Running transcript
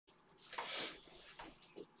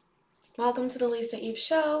Welcome to the Lisa Eve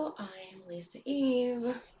Show. I'm Lisa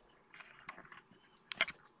Eve.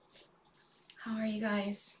 How are you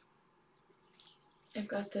guys? I've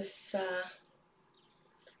got this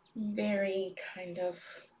very kind of,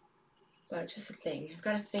 well, it's just a thing. I've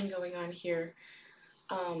got a thing going on here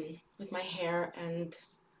with my hair, and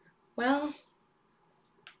well,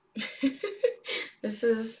 this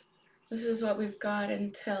is what we've got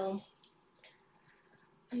until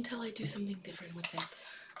I do something different with it.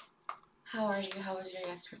 How are you? How was your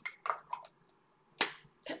yesterday?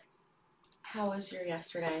 How was your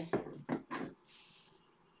yesterday?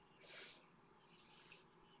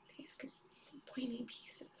 These pointy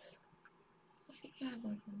pieces. I think I have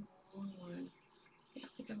like a long one. Yeah, I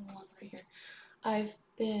think I have a long right here. I've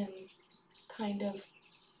been kind of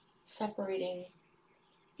separating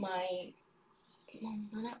my, well,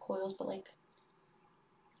 not coils, but like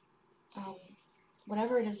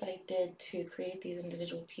whatever it is that I did to create these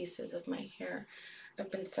individual pieces of my hair.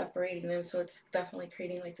 I've been separating them, so it's definitely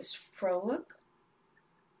creating like this fro look.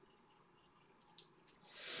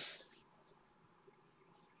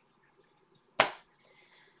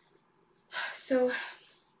 So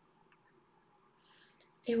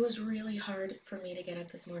it was really hard for me to get up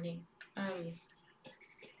this morning.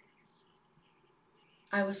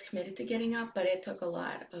 I was committed to getting up, but it took a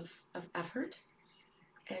lot of effort,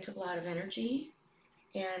 and it took a lot of energy,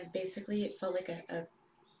 and basically it felt like a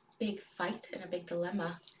big fight and a big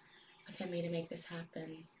dilemma within me to make this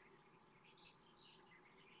happen.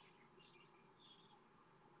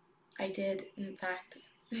 I did, in fact,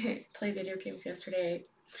 play video games yesterday.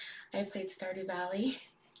 I played Stardew Valley.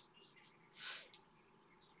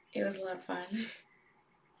 It was a lot of fun.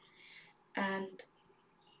 And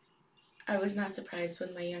I was not surprised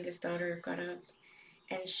when my youngest daughter got up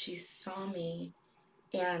and she saw me,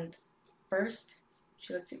 and first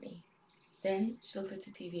she looked at me, then she looked at the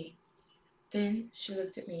TV, then she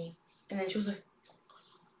looked at me, and then she was like,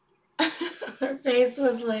 her face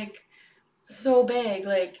was like so big,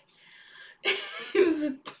 like it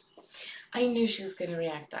was I knew she was gonna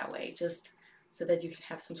react that way, just so that you can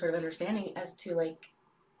have some sort of understanding as to like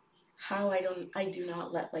how I do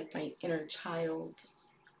not let like my inner child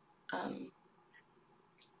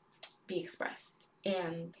be expressed,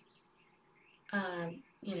 and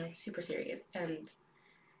you know, super serious. And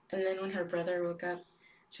then when her brother woke up,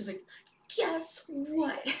 she was like, guess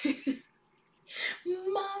what?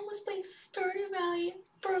 Mom was playing Stardew Valley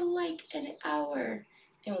for like an hour.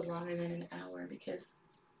 It was longer than an hour because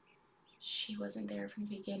she wasn't there from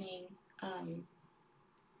the beginning.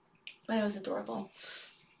 But it was adorable.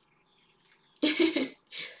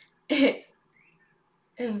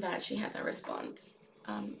 And that she had that response.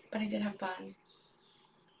 But I did have fun.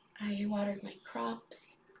 I watered my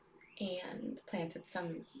crops and planted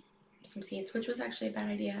some seeds, which was actually a bad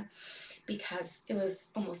idea because it was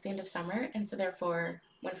almost the end of summer, and so therefore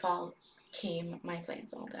when fall came, my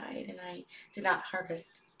plants all died, and I did not harvest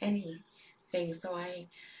anything. So I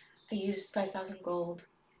used 5,000 gold,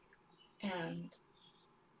 and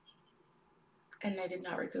I did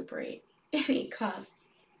not recuperate any costs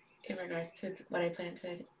in regards to what I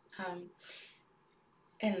planted.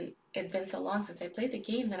 And it'd been so long since I played the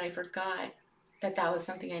game that I forgot that that was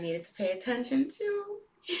something I needed to pay attention to.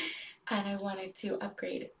 And I wanted to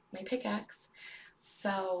upgrade my pickaxe.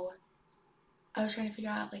 So I was trying to figure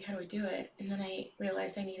out like how do I do it, and then I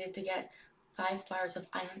realized I needed to get 5 bars of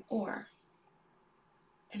iron ore.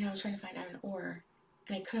 And I was trying to find iron ore,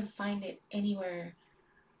 and I couldn't find it anywhere.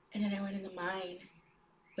 And then I went in the mine,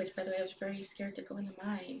 which by the way I was very scared to go in the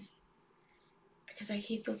mine because I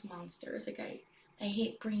hate those monsters. Like I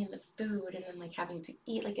hate bringing the food and then like having to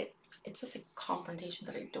eat. Like it's just a confrontation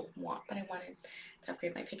that I don't want. But I wanted to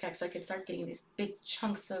upgrade my pickaxe so I could start getting these big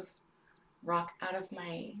chunks of rock off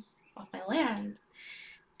my land.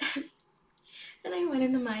 And I went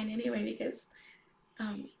in the mine anyway because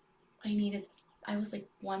I was like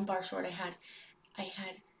 1 bar short. I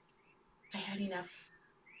had enough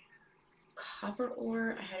copper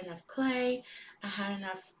ore, I had enough clay, I had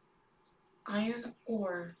enough iron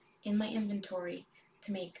ore in my inventory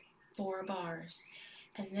to make 4 bars.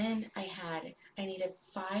 And then I needed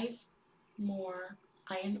 5 more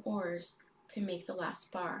iron ores to make the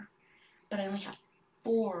last bar. But I only have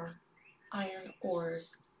 4 iron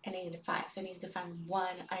ores and I needed 5. So I needed to find 1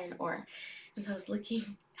 iron ore. And so I was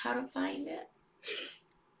looking how to find it.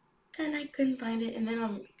 And I couldn't find it. And then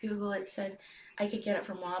on Google it said I could get it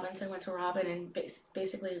from Robin. So I went to Robin, and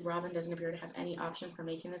basically Robin doesn't appear to have any option for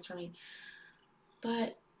making this for me.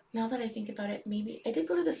 But now that I think about it, maybe I did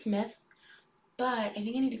go to the smith, but I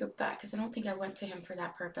think I need to go back because I don't think I went to him for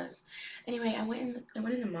that purpose. Anyway, I went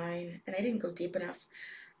in the mine, and I didn't go deep enough.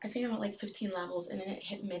 I think I'm at like 15 levels, and then it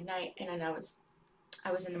hit midnight, and then I was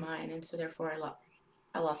in the mine, and so therefore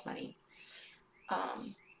I lost money.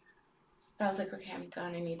 I was like, okay, I'm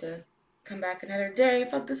done. I need to come back another day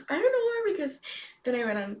about this iron ore, because then I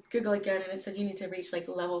read on Google again, and it said you need to reach like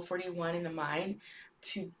level 41 in the mine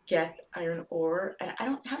to get iron ore. And I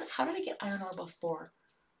don't, how did I get iron ore before?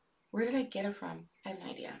 Where did I get it from? I have no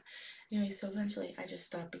idea. Anyway, so eventually I just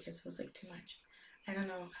stopped because it was like too much. I don't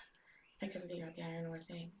know. I couldn't figure out the iron ore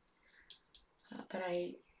thing. But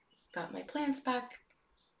I got my plants back.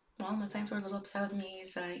 Well, my plants were a little upset with me,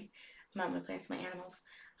 so not my plants, my animals.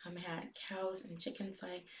 I had cows and chickens, so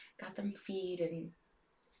I got them feed and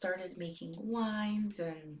started making wines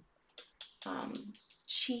and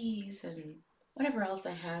cheese and whatever else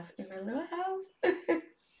I have in my little house.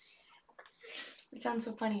 It sounds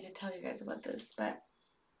so funny to tell you guys about this, but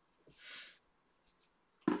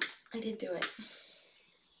I did do it.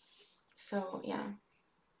 So yeah.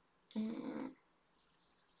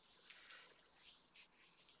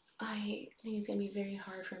 I think it's gonna be very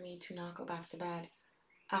hard for me to not go back to bed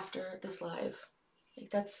after this live. Like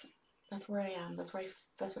that's where I am. That's what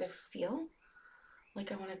I feel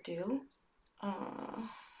like I want to do. I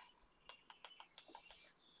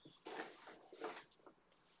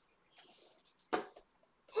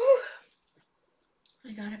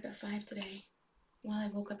got up at 5 today. Well, I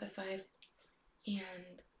woke up at 5,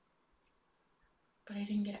 but I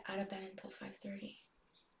didn't get out of bed until 5:30.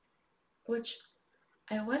 Which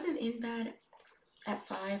I wasn't in bed at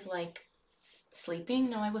 5 like sleeping.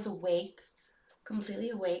 No, I was awake, completely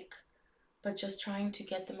awake, but just trying to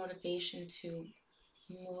get the motivation to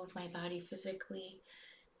move my body physically.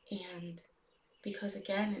 And because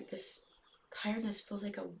again, this tiredness feels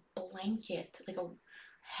like a blanket, like a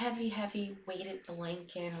heavy weighted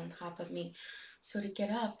blanket on top of me. So to get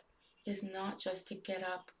up is not just to get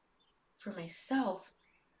up for myself,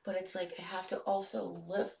 but it's like I have to also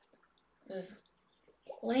lift this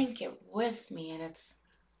blanket with me, and it's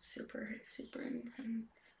super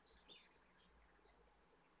intense.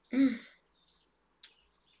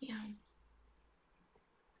 Yeah.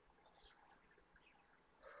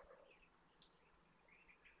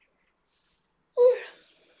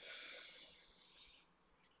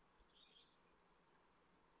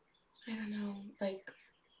 I don't know, like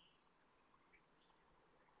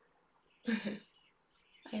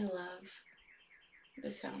I love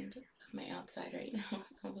the sound of my outside right now.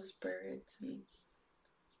 All those birds and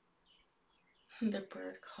the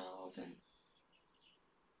bird calls, and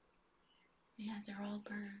yeah, they're all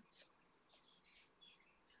birds.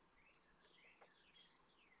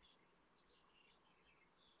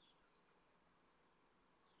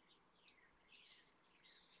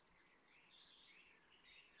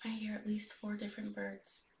 I hear at least 4 different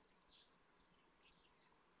birds.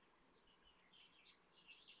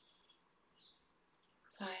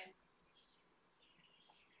 5.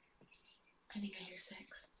 I think I hear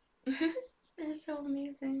 6. They're so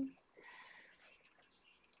amazing.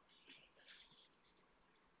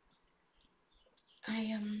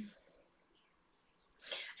 I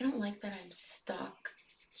don't like that I'm stuck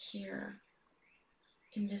here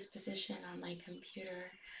in this position on my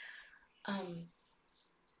computer.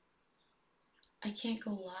 I can't go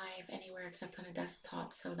live anywhere except on a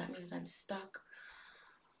desktop, so that means I'm stuck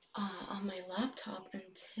on my laptop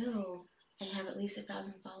until I have at least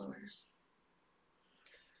 1,000 followers.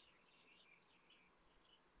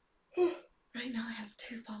 Right now I have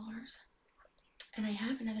 2 followers, and I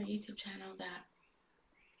have another YouTube channel that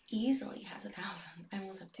easily has 1,000. I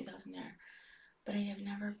almost have 2,000 there, but I have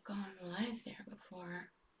never gone live there before,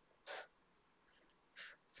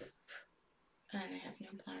 and I have no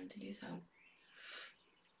plan to do so.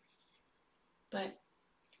 But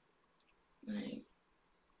when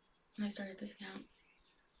I started this account,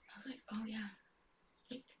 I was like, oh yeah,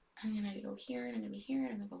 like I'm gonna go here, and I'm gonna be here,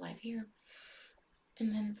 and I'm gonna go live here.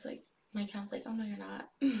 And then it's like my account's like, oh no, you're not.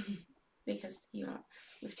 Because you know,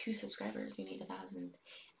 with 2 subscribers you need 1,000.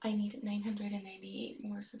 I need 998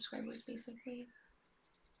 more subscribers basically.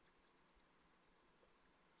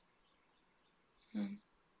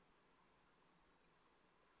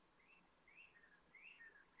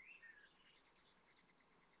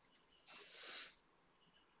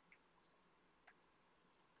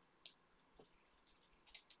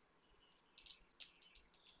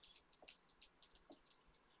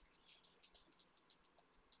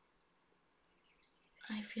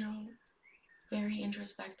 I feel very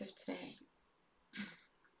introspective today,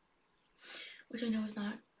 which I know is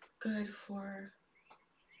not good for,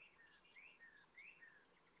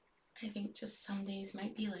 I think just some days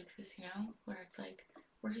might be like this, you know, where it's like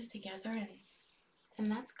we're just together,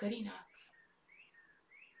 and that's good enough.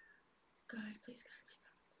 God, please guide my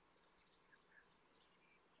thoughts.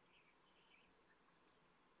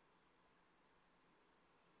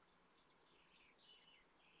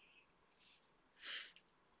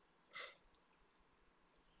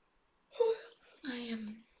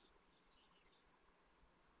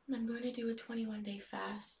 I'm going to do a 21-day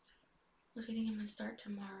fast, which I think I'm going to start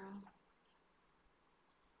tomorrow.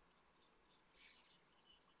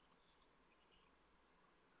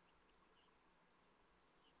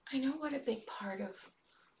 I know what a big part of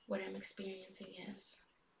what I'm experiencing is.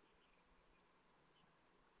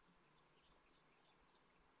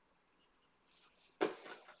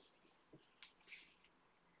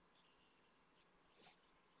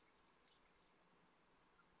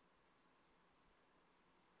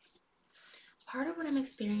 Part of what I'm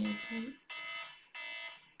experiencing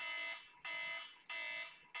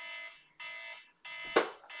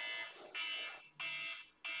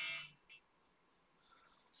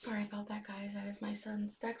sorry about that, guys. That is my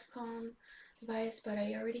son's Dexcom device, but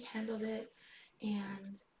I already handled it,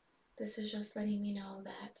 and this is just letting me know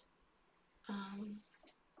that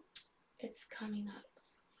it's coming up.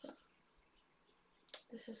 So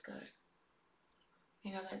this is good.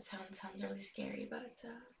 I know that sounds really scary, but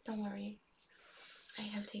don't worry. I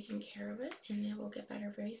have taken care of it, and it will get better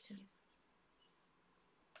very soon.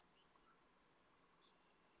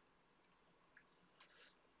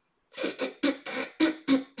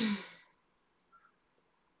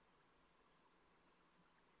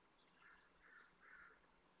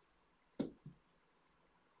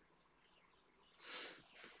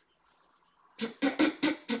 Sorry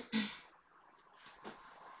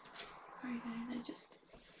guys,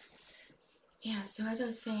 yeah, so as I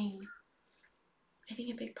was saying, I think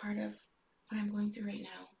a big part of what I'm going through right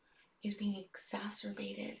now is being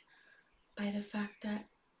exacerbated by the fact that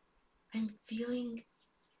I'm feeling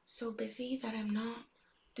so busy that I'm not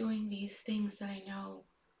doing these things that I know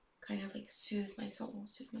kind of like soothe my soul,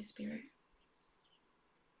 soothe my spirit.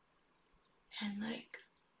 And like,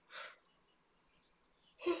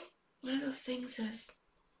 one of those things is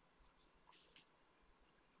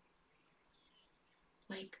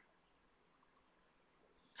like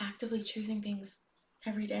actively choosing things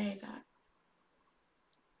every day that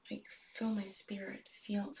like fill my spirit,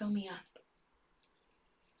 fill me up.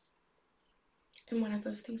 And one of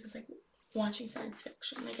those things is like watching science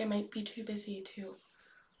fiction. Like I might be too busy to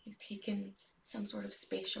like take in some sort of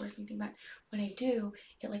space show or something, but when I do,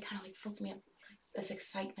 it like kind of like fills me up with like this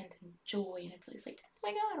excitement and joy, and it's like, oh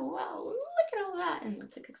my god, wow, look at all that, and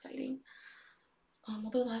it's like exciting.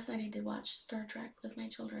 Although last night I did watch Star Trek with my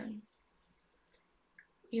children.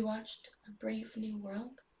 We watched A Brave New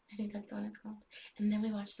World. I think that's what it's called. And then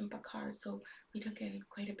we watched some Picard, so we took in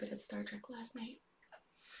quite a bit of Star Trek last night.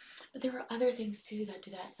 But there were other things too that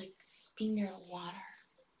do that, like being near the water.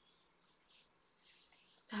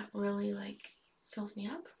 That really like fills me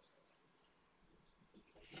up.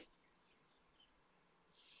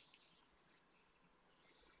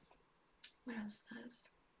 What else does?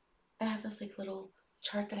 I have this like little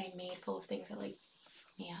chart that I made full of things that like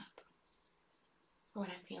fill me up. Or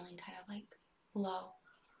when I'm feeling kind of like low.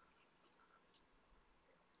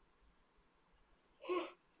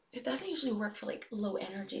 It doesn't usually work for like low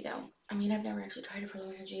energy though. I mean, I've never actually tried it for low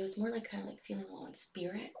energy. It was more like kind of like feeling low in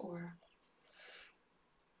spirit or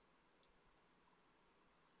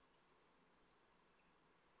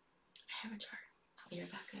I have a chart. I'll be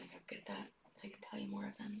right back and I'll get that so I can tell you more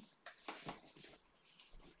of them.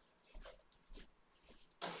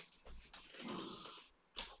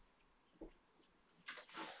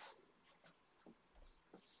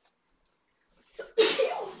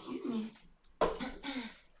 Excuse me.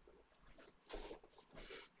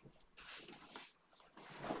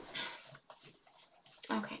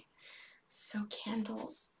 Okay, so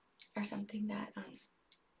candles are something that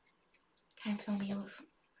kind of fill me with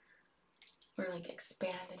or like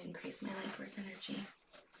expand and increase my life force energy.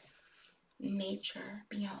 Nature,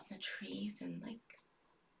 being out in the trees and like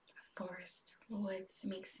a forest, woods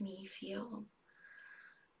makes me feel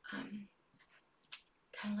kind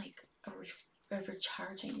of like a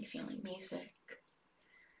recharging feeling. Music.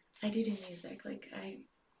 I do music. Like I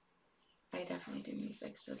definitely do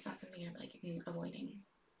music. That's not something I'm like avoiding.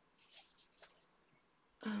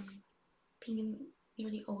 Being near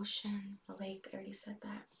the ocean, a lake. I already said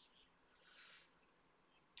that.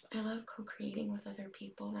 I love co-creating with other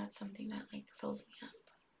people. That's something that like fills me up.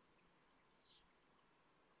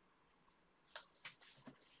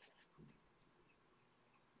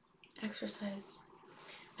 Exercise.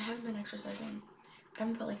 I haven't been exercising. I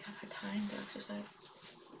haven't felt like I've had time to exercise.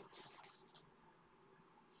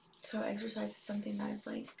 So exercise is something that is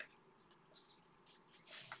like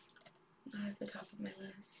at the top of my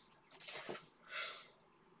list.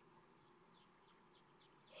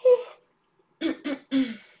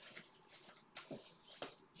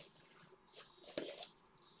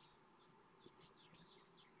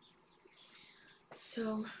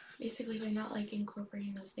 So basically, by not like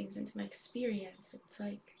incorporating those things into my experience, it's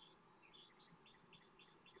like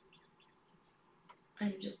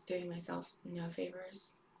I'm just doing myself no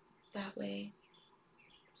favors that way.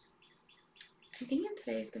 I'm thinking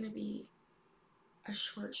today is going to be a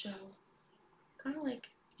short show, kind of like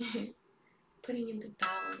putting into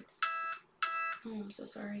balance. Oh, I'm so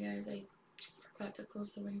sorry, guys. I forgot to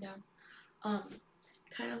close the window.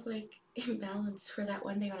 Kind of like in balance for that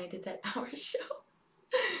one day when I did that hour show.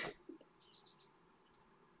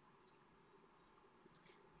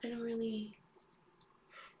 I don't really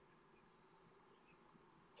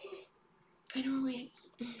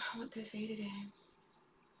know what to say today.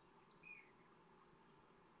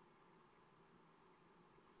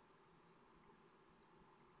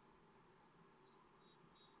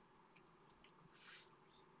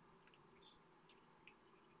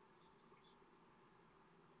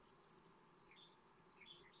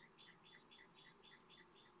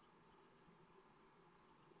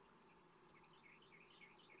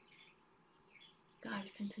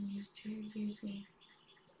 God continues to use me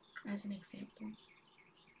as an example,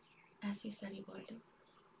 as He said He would.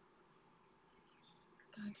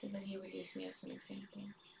 God said that He would use me as an example.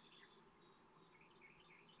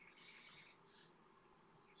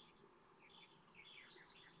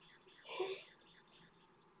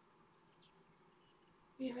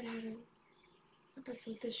 We haven't had an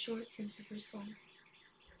episode this short since the first one.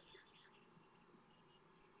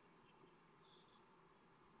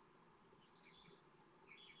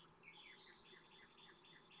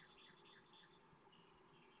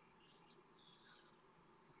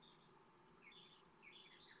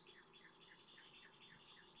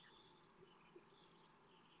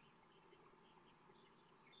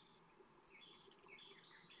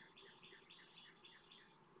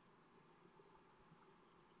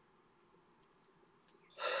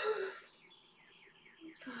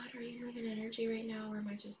 God, are you moving energy right now, or am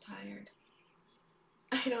I just tired?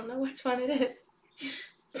 I don't know which one it is.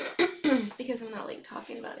 Because I'm not like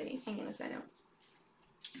talking about anything, and I don't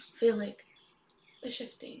feel like the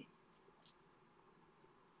shifting.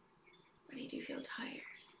 But I do feel tired.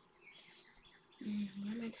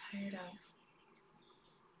 What am I tired of?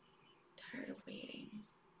 Tired of waiting.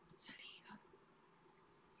 Is that ego?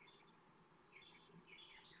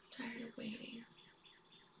 Tired of waiting.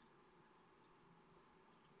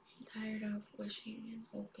 I'm tired of wishing and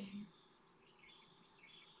hoping.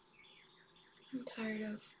 I'm tired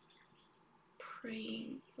of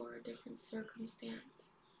praying for a different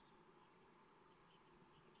circumstance.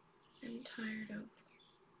 I'm tired of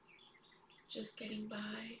just getting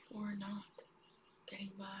by or not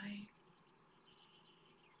getting by.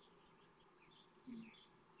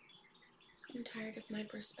 I'm tired of my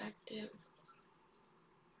perspective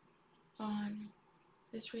on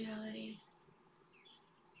this reality.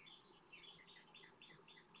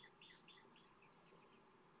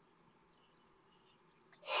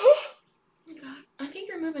 God, I think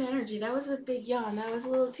you're moving energy. That was a big yawn. That was a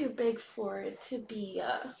little too big for it to be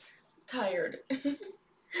tired.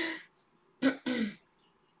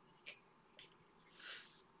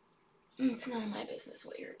 It's none of my business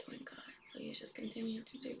what you're doing, God. Please just continue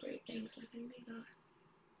to do great things within me, God.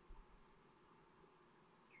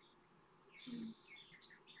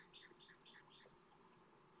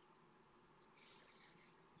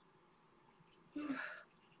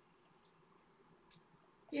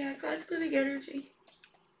 Yeah, God's moving energy.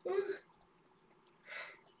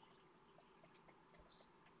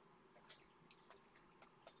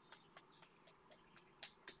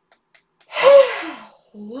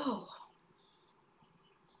 Whoa.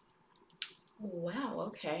 Wow,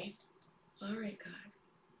 okay. Alright, God.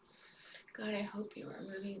 God, I hope you are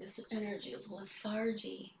moving this energy of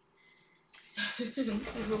lethargy. I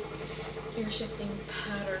hope you're shifting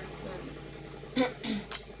patterns and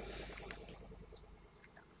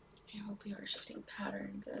I hope you are shifting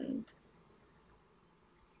patterns and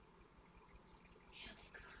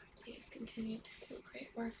yes, God, please continue to do great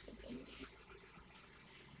works within me.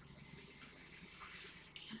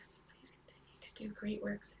 Yes, please continue to do great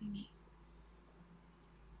works in me.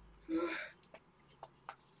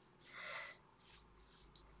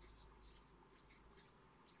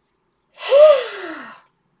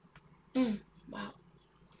 Wow.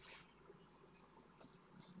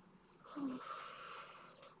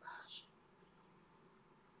 Gosh.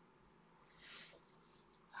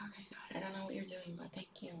 Okay, God, I don't know what you're doing, but thank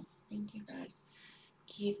you. Thank you, God.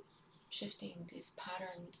 Keep shifting these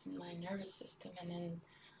patterns in my nervous system and in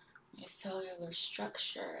my cellular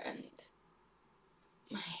structure and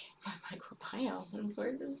my microbiome. It's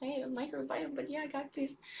weird to say, microbiome, but yeah, God,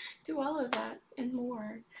 please do all of that and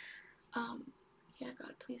more. Yeah,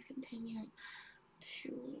 God, please continue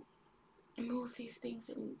to move these things,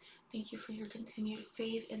 and thank you for your continued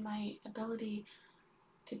faith in my ability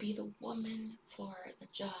to be the woman for the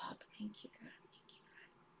job. Thank you, God.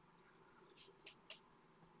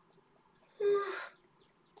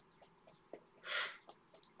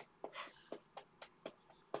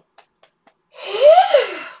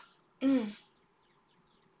 Mm.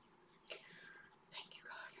 Thank you,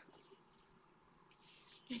 God.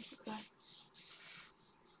 Thank you, God.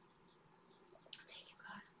 Thank you,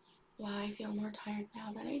 God. Wow, I feel more tired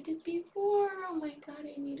now than I did before. Oh my God,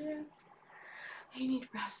 I need rest. I need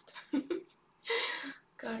rest.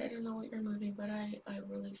 God, I don't know what you're moving, but I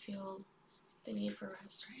really feel the need for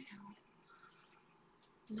rest right now.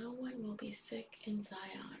 No one will be sick in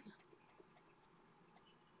Zion.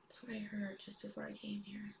 That's what I heard just before I came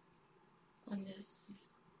here on this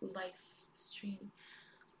live stream.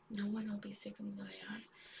 No one will be sick in Zion.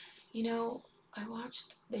 You know, I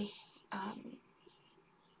watched the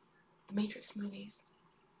Matrix movies,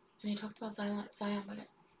 and they talked about Zion, but it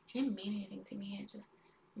didn't mean anything to me. It just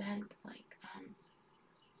meant like it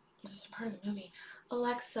was just a part of the movie.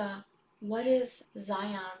 Alexa, what is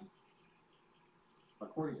Zion?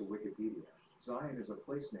 According to Wikipedia, Zion is a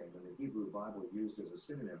place name in the Hebrew Bible used as a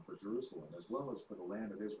synonym for Jerusalem as well as for the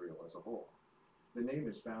land of Israel as a whole. The name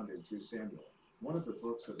is found in 2 Samuel, one of the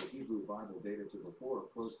books of the Hebrew Bible dated to before or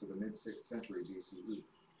close to the mid-6th century BCE.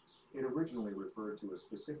 It originally referred to a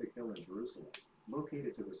specific hill in Jerusalem,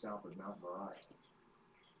 located to the south of Mount Moriah.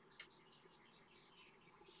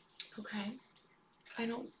 Okay. I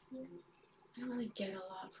don't really get a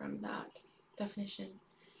lot from that definition.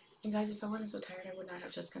 And guys, if I wasn't so tired, I would not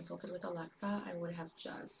have just consulted with Alexa. I would have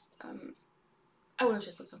just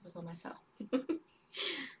looked up Google myself.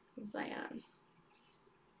 Zion.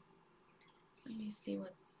 Let me see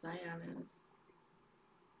what Zion is.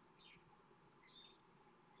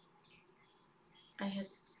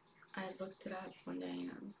 I looked it up one day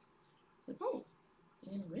and I was like, oh,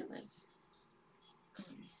 I didn't realize.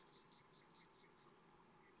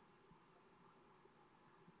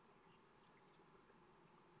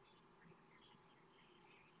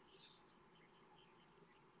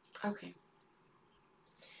 Okay.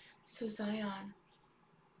 So Zion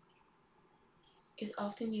is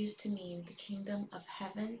often used to mean the kingdom of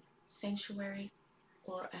heaven, sanctuary,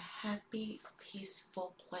 or a happy,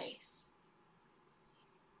 peaceful place.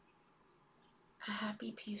 A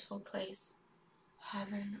happy, peaceful place.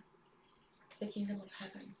 Heaven, the kingdom of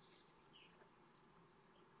heaven.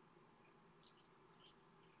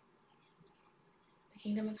 The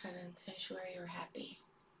kingdom of heaven, sanctuary, or happy.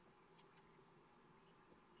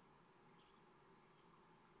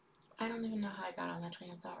 I don't even know how I got on that train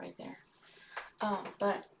of thought right there.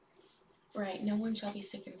 But, right, no one shall be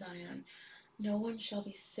sick in Zion. No one shall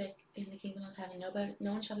be sick in the kingdom of heaven.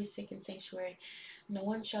 No one shall be sick in sanctuary. No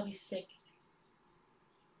one shall be sick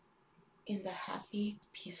in the happy,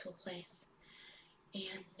 peaceful place.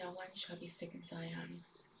 And no one shall be sick in Zion.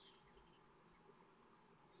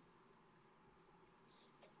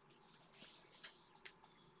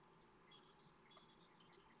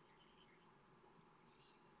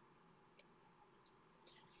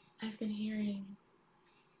 I've been hearing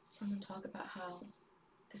someone talk about how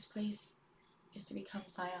this place is to become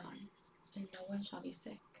Zion, and no one shall be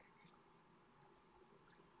sick.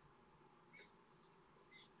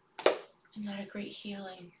 And that a great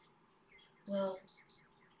healing will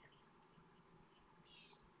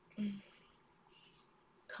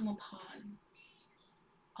come upon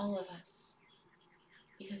all of us,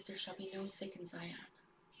 because there shall be no sick in Zion.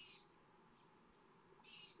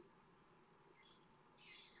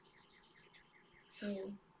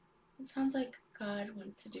 So it sounds like God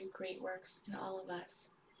wants to do great works in all of us.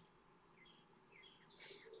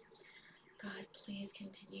 God, please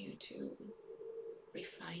continue to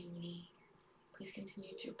refine me. Please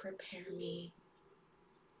continue to prepare me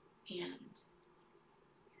and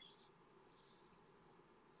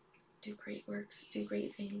do great works, do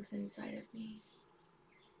great things inside of me.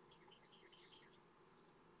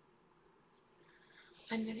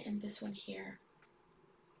 I'm going to end this one here.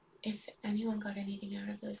 If anyone got anything out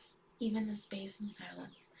of this, even the space and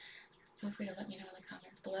silence, feel free to let me know in the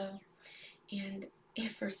comments below. And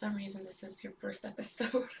if for some reason this is your first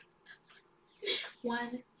episode,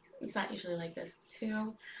 1, it's not usually like this.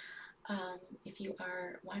 2, if you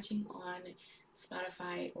are watching on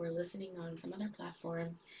Spotify or listening on some other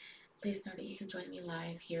platform, please know that you can join me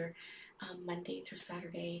live here Monday through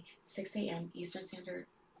Saturday, 6 a.m. Eastern Standard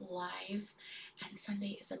live, and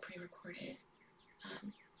Sunday is a pre-recorded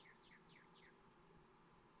um,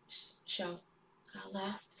 show.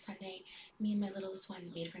 Last Sunday, me and my littlest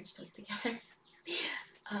one made French toast together.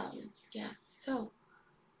 Yeah, so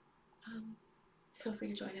feel free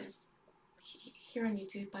to join us here on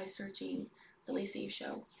YouTube by searching The Lacey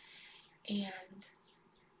Show. And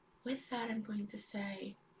with that, I'm going to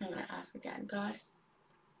ask again, God,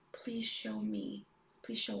 please show me,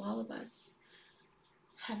 please show all of us,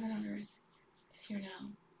 heaven on earth is here now.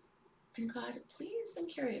 And God, please, I'm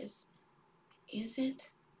curious, is it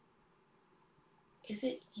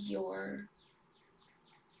your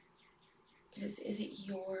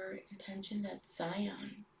intention that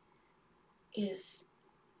Zion is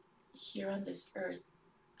here on this earth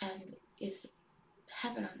and is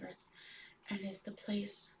heaven on earth and is the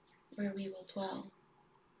place where we will dwell?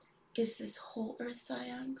 Is this whole earth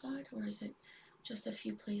Zion, God, or is it just a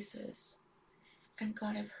few places? And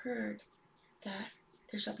God, I've heard that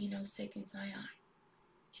there shall be no sick in Zion.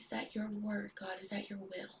 Is that your word, God? Is that your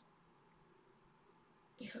will?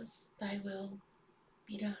 Because thy will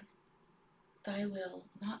be done. Thy will,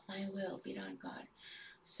 not my will, be done, God.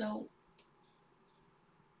 So,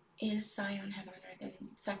 is Zion heaven on earth? And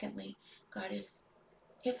secondly, God,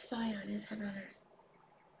 if Zion is heaven on earth,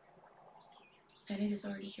 and it is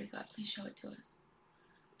already here, God, please show it to us.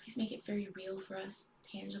 Please make it very real for us,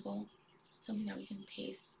 tangible, something that we can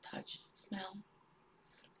taste, touch, smell,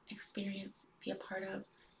 experience, be a part of,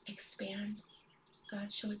 expand.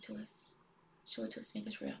 God, show it to us. Show it to us. Make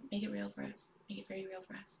it real. Make it real for us. Make it very real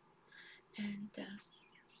for us. And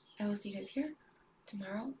I will see you guys here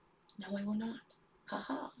tomorrow. No, I will not.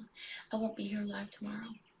 Haha. I won't be here live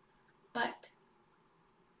tomorrow. But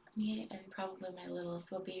me and probably my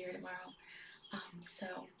littlest will be here tomorrow. So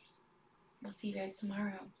we'll see you guys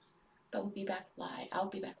tomorrow. But we'll be back live. I'll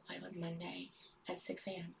be back live on Monday at 6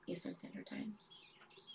 a.m. Eastern Standard Time.